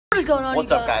going on,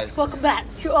 What's you up, guys? Welcome back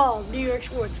to All New York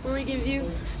Sports, where we give you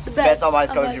the best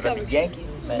unbiased coverage about the Yankees,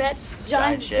 Mets,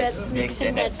 Giants, Jets, Knicks,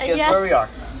 and Nets. And guess yes, where we are?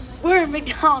 we're in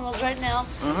McDonald's right now.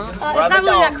 It's not really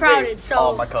that crowded,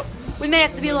 so my cup. we may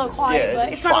have to be a little quiet,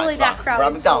 but it's not fine, really that crowded, we're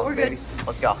at McDonald's, so we're good. baby.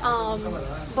 Let's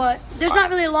go. But there's not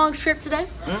really a long strip today,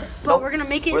 but Nope. we're gonna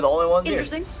make it We're the only ones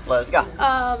interesting. Here. Let's go.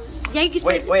 Yankees.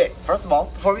 Wait. First of all,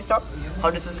 before we start,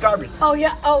 100 subscribers. Oh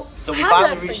yeah. Oh. So we how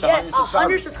finally did I reached forget? 100 subscribers.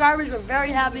 100 subscribers. We're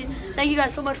very happy. Thank you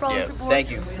guys so much for all the support. Thank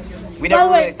you. We By never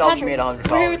the way, really thought Patrick, we made 100 we're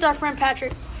followers. here with our friend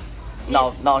Patrick.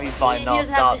 No, he's fine. He No,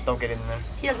 doesn't have stop. to. Don't get in there.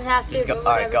 He doesn't have to. Just go. But All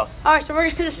right, whatever. go. All right, so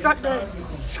we're gonna start the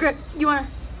script. You wanna?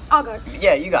 I'll go.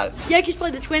 Yeah, you got it. Yankees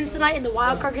played the Twins tonight in the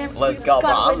wild card game. Let's We go, bro.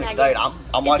 gotta I'm win that excited. game.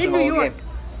 I'm watching the New whole York. game.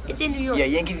 It's in New York. Yeah,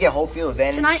 Yankees get home field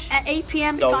advantage. Tonight at 8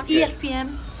 p.m. So it's on it's good. ESPN.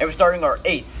 And we're starting our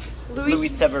ace,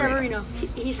 Luis Severino.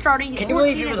 He's starting. He's Can you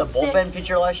believe he 14 was a and bullpen 6.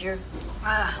 pitcher last year?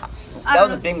 I That don't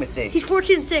was a know. big mistake. He's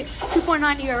 14 and 6,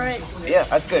 2.9 ERA. Yeah,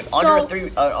 that's good. Under a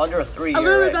three. A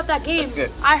little bit about that game. That's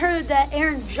good. I heard that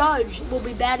Aaron Judge will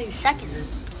be batting second.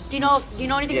 Do you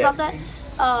know anything about that?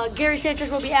 Gary Sanchez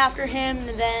will be after him,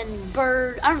 and then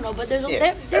Bird. I don't know, but there's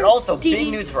and also DD. big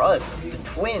news for us: the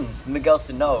Twins. Miguel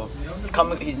Sano is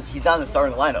coming. He's on the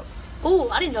starting lineup. Oh,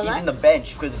 I didn't know He's that. in the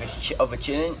bench because of a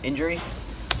chin injury.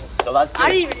 So that's good. I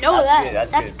didn't even know that. Good.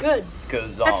 That's good.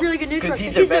 Because That's really good news for us.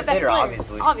 Because he's their best hitter, player.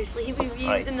 obviously. Obviously, he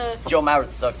was in the. Joe Mauer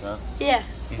sucks, huh? Yeah.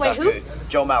 He's Wait, not who? Good.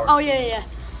 Joe Mauer. Oh yeah.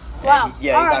 Wow.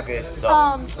 Yeah, All he's right. not good. So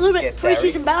A little bit get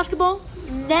preseason buried. basketball.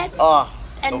 Nets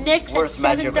and Knicks at worst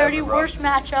matchup 7:30. ever, bro. Worst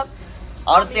matchup.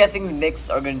 Honestly, I think the Knicks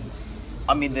are going to.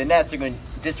 I mean, the Nets are going to.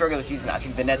 This regular season, I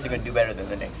think the Nets are going to do better than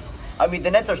the Knicks. I mean, the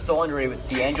Nets are so underrated with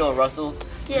D'Angelo Russell,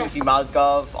 Timothy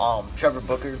Mozgov, Trevor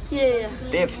Booker. Yeah.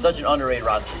 They have such an underrated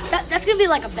roster. That's gonna be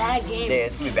like a bad game. Yeah,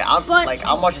 it's going to be bad.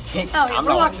 I'm watching the Yankees. Oh yeah, I'm we're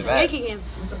not watching the that. Yankee game.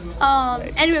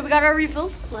 Anyway, we got our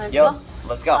refills. Let's go.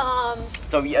 Let's go.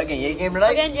 So again, Yankee game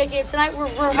tonight. Yankee game tonight. We're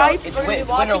hyped. It's We're gonna be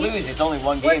win or watching lose. it. It's only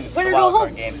one game. It's Winner a go wild home.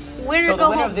 card game. Winner So go the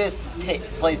winner home. of this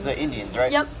plays the Indians,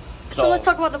 right? Yep. So let's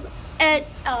talk about the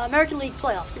American League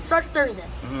playoffs. It starts Thursday.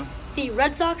 The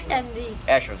Red Sox and the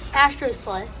Astros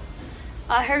play.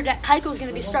 I heard that Keuchel's going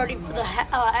to be starting for the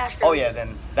Astros. Oh yeah,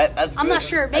 then that's good. I'm not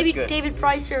sure. Maybe That's good. David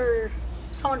Price or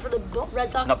someone for the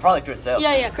Red Sox. No, probably Chris Sale.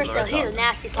 Yeah, Chris Sale. He's a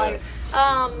nasty slider.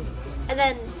 And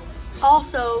then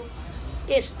also,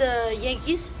 it's the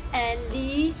Yankees and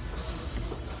the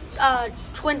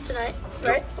Twins tonight,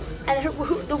 right? And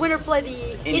the winner play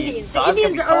the Indians. So the that's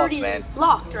Indians gonna are be already tough, man.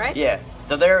 locked, right? Yeah.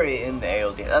 So they're already in the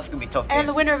AL game. That's gonna be a tough. And then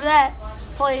the winner of that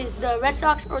plays the Red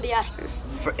Sox or the Astros.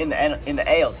 in the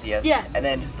ALCS. Yeah. And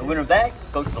then the winner of that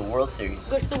goes to the World Series.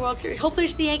 Goes to the World Series. Hopefully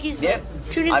it's the Yankees. But Yeah.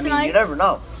 tune in I tonight mean, you never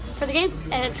know. for the game.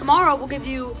 And tomorrow we'll give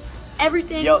you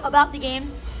everything about the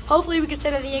game. Hopefully we can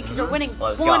say that the Yankees are winning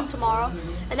one tomorrow.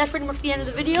 And that's pretty much the end of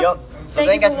the video. Yep. So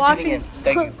Thank you for tuning watching. in.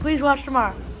 Thank you. Please watch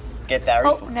tomorrow. Get that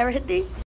Oh, refund. never hit the